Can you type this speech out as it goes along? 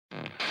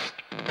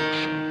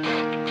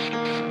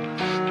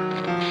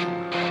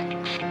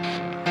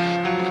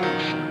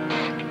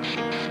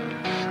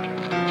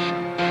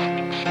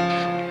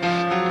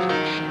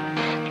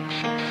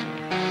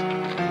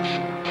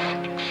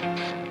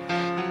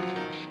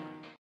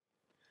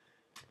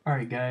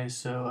Alright guys,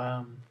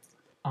 so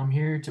I'm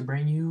here to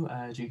bring you,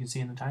 as you can see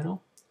in the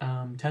title,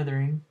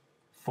 tethering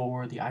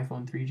for the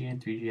iPhone 3G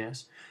and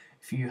 3GS.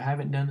 If you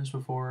haven't done this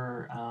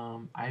before,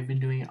 I've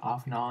been doing it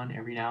off and on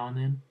every now and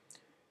then,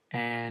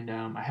 and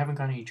I haven't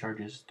got any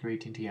charges through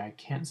AT&T. I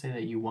can't say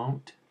that you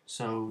won't,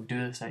 so do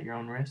this at your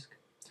own risk.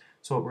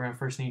 So what we're going to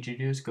first need you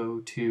to do is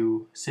go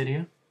to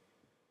Cydia,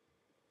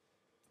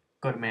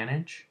 go to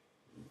Manage,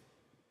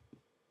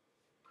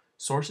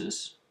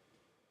 Sources,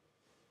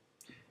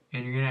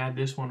 and you're going to add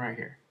this one right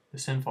here, the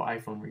Sinful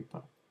iPhone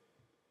repo.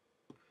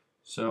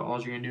 So all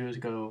you're going to do is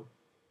go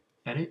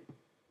Edit,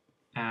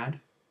 Add,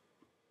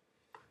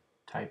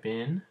 type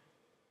in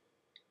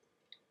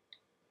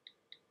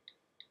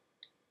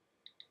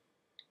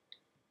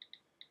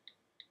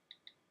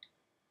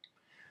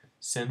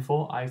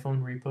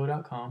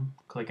sinfuliPhonerepo.com,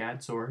 click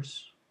Add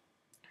Source.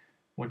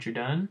 Once you're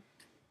done,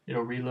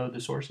 it'll reload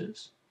the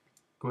sources.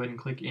 Go ahead and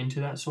click into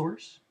that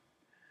source.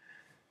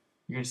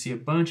 You're going to see a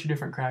bunch of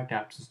different cracked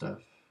apps and stuff.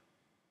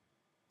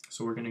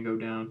 So we're going to go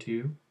down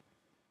to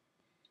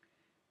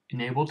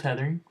Enable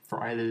Tethering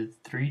for either the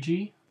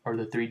 3G or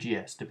the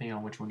 3GS, depending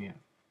on which one you have.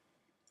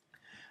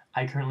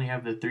 I currently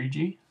have the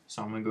 3G,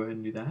 so I'm going to go ahead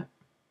and do that.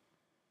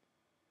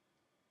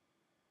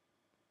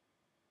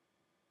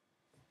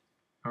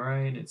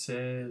 Alright, it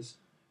says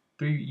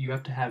you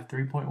have to have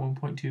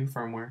 3.1.2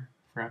 firmware.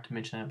 Forgot to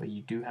mention that, but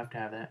you do have to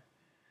have that.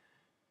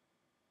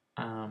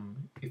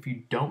 If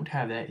you don't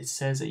have that, it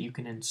says that you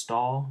can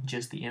install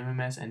just the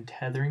MMS and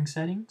tethering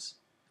settings.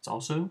 It's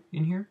also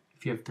in here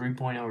if you have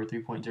 3.0 or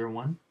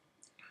 3.01.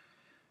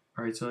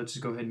 Alright, so let's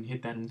just go ahead and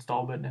hit that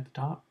install button at the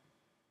top.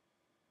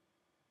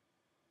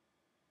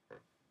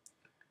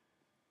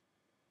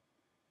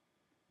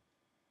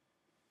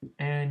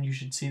 And you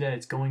should see that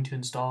it's going to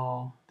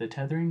install the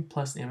tethering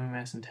plus the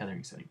MMS and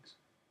tethering settings.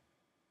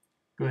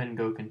 Go ahead and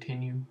go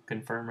continue,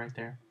 confirm right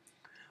there.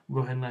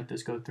 We'll go ahead and let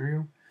this go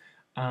through.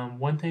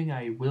 One thing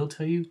I will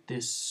tell you,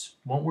 this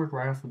won't work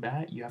right off the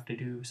bat. You have to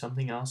do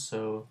something else,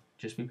 so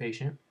just be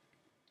patient.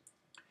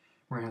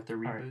 We're going to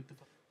have to reboot the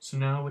phone. So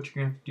now what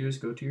you're going to have to do is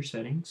go to your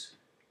settings.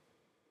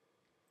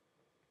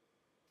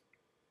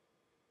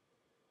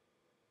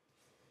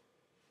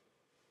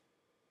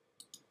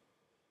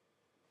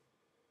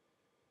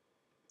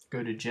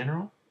 Go to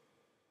General,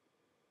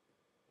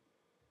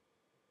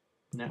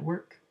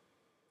 Network,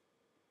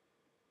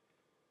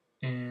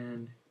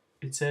 and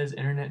it says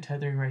Internet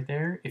Tethering right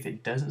there. If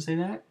it doesn't say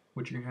that,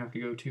 what you're going to have to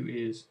go to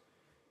is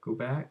go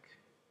back.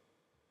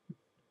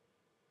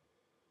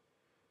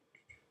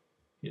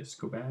 Yes,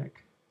 go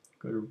back.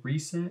 Go to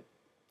Reset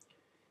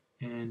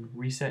and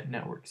Reset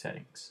Network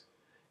Settings.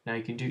 Now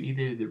you can do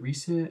either the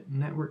Reset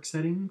Network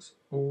Settings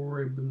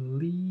or I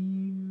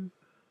believe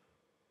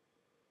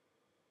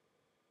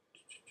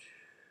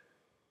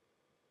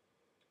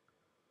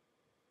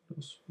what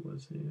else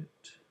was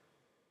it?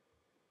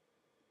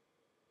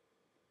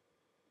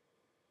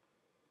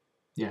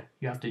 Yeah,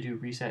 you have to do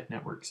Reset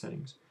Network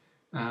Settings.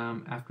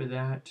 After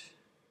that,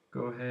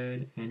 go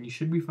ahead and you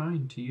should be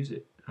fine to use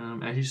it.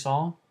 As you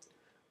saw,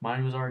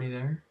 mine was already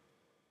there.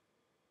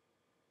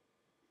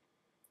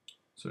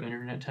 So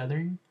internet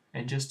tethering,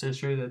 and just to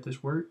show you that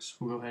this works,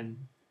 we'll go ahead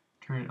and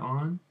turn it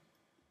on,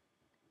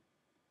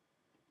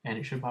 and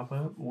it should pop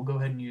up. We'll go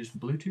ahead and use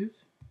Bluetooth,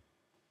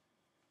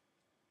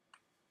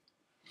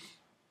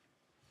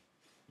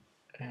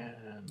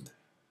 and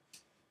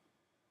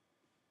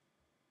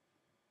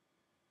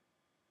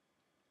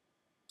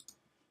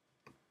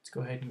let's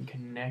go ahead and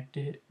connect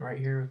it right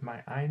here with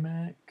my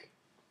iMac.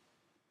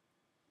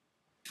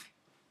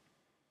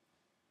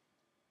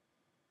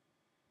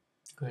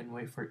 Go ahead and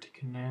wait for it to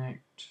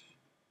connect.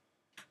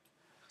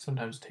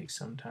 Sometimes it takes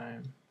some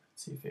time.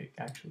 Let's see if it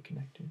actually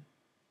connected.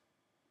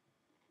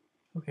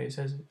 Okay, it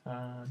says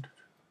I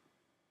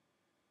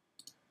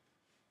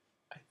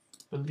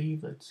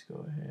believe, let's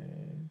go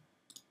ahead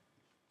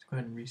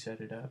and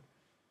reset it up.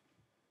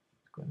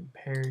 Let's go ahead and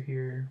pair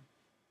here.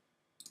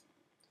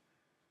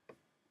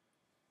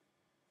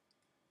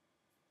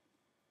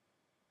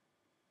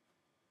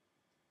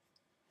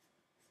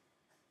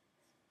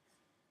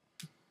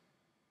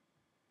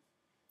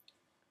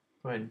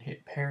 Go ahead and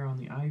hit pair on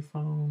the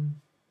iPhone.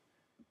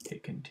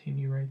 Hit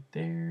continue right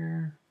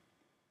there.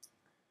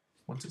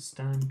 Once it's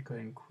done, go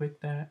ahead and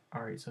quit that.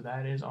 Alright, so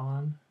that is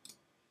on.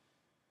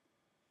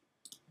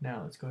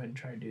 Now let's go ahead and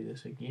try to do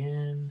this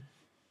again.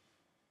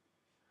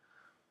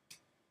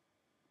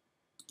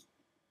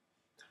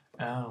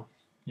 Oh,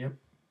 yep.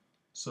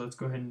 So let's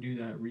go ahead and do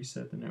that.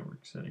 Reset the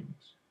network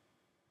settings.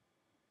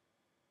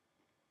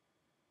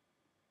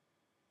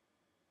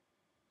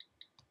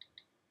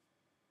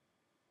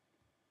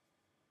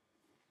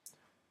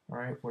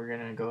 Alright, we're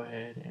going to go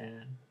ahead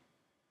and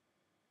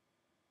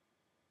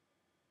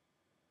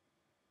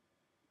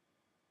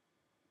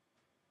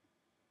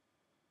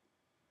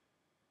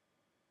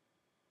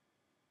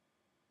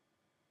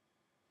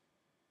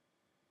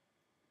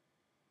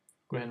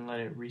go ahead and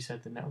let it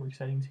reset the network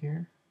settings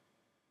here.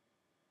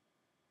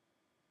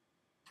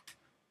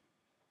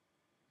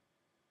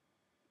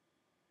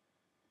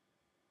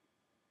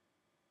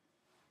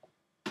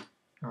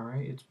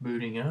 Alright, it's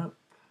booting up.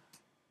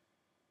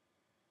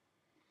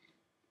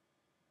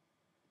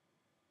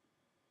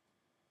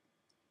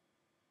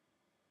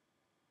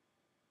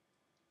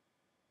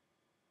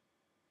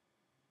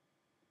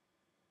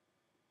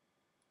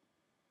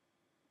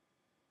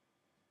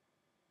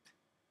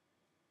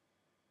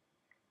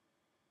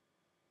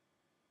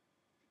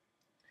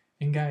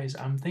 And guys,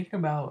 I'm thinking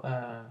about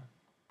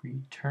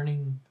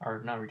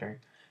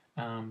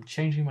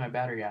changing my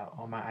battery out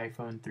on my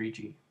iPhone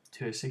 3G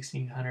to a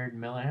 1600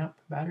 milliamp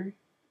battery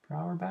per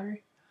hour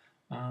battery.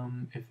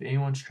 If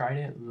anyone's tried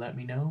it, let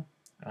me know.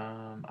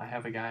 I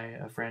have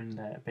a friend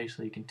that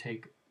basically can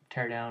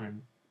tear down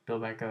and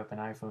build back up an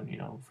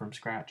iPhone, from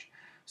scratch.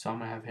 So I'm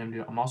gonna have him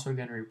do it. I'm also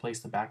gonna replace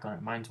the back on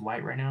it. Mine's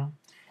white right now,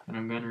 and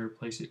I'm gonna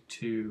replace it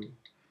to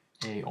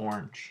a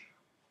orange.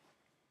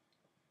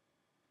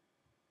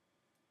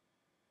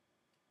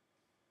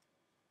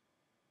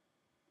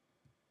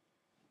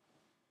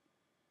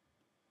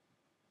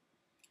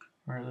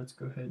 All right, let's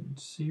go ahead and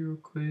see real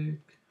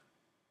quick.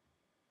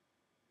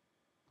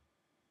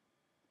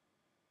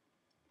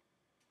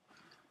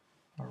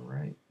 All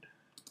right.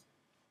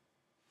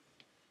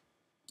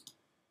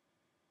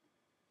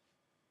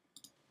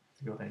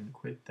 Go ahead and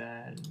quit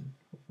that and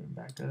open it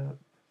back up.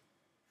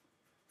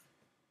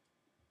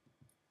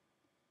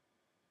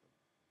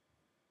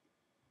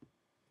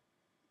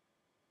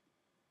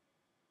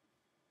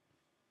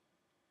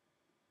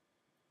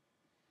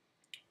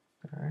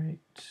 All right.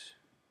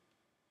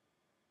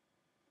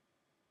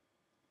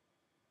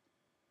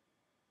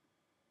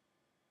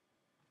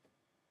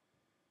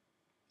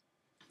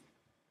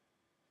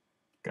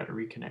 Got to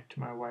reconnect to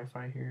my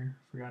Wi-Fi here.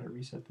 Forgot to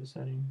reset the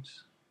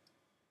settings.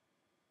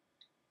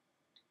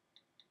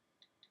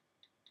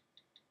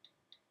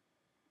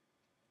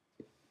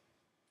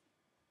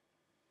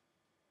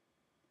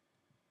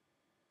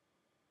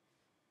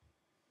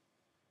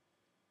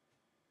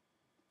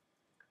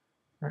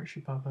 All right,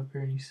 should pop up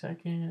here any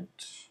second.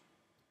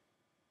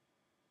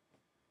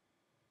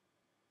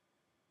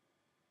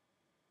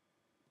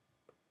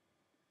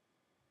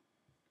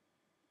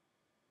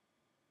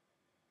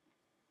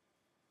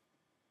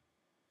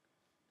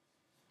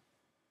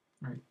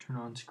 All right, turn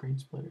on screen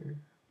splitter.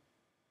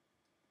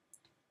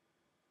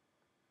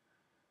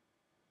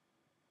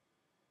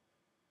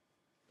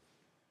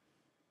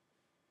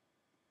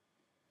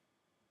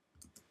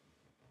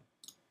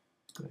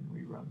 Go ahead and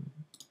rerun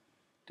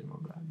demo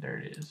god. There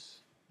it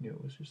is. Knew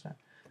it was just that.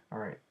 All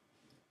right.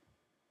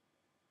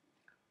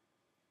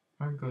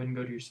 All right, go ahead and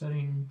go to your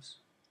settings.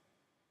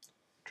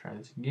 Try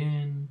this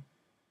again.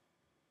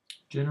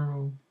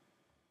 General,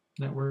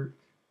 network,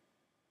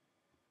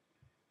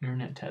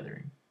 internet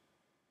tethering.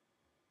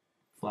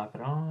 Flap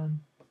it on.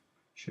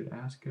 Should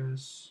ask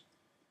us.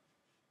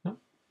 Nope.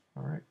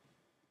 All right.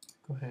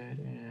 Go ahead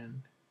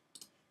and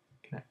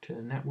connect to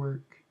the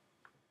network.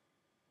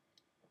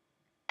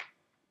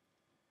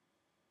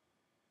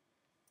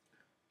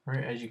 All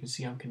right, as you can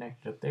see, I'm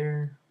connected up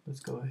there.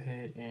 Let's go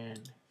ahead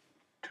and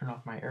turn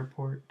off my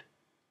airport,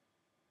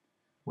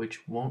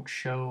 which won't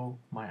show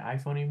my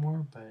iPhone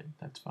anymore, but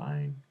that's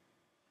fine.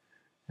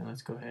 And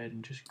let's go ahead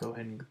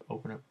and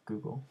open up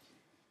Google.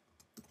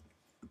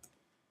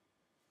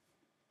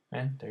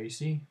 And there you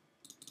see.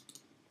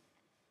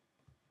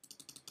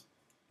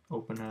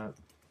 Open up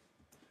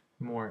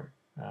more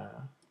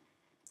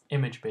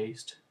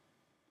image-based.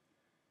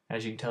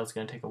 As you can tell, it's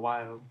going to take a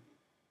while.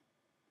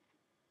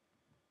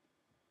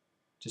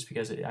 Just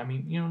because,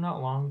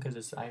 not long because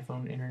it's the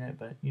iPhone internet,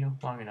 but,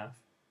 long enough.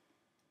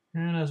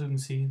 And as we can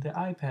see, the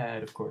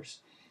iPad, of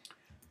course.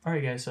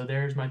 Alright guys, so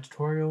there's my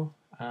tutorial,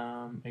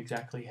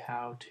 exactly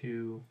how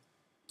to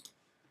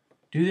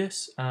do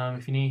this.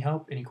 If you need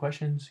help, any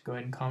questions, go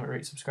ahead and comment,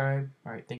 rate, subscribe. Alright, thank you.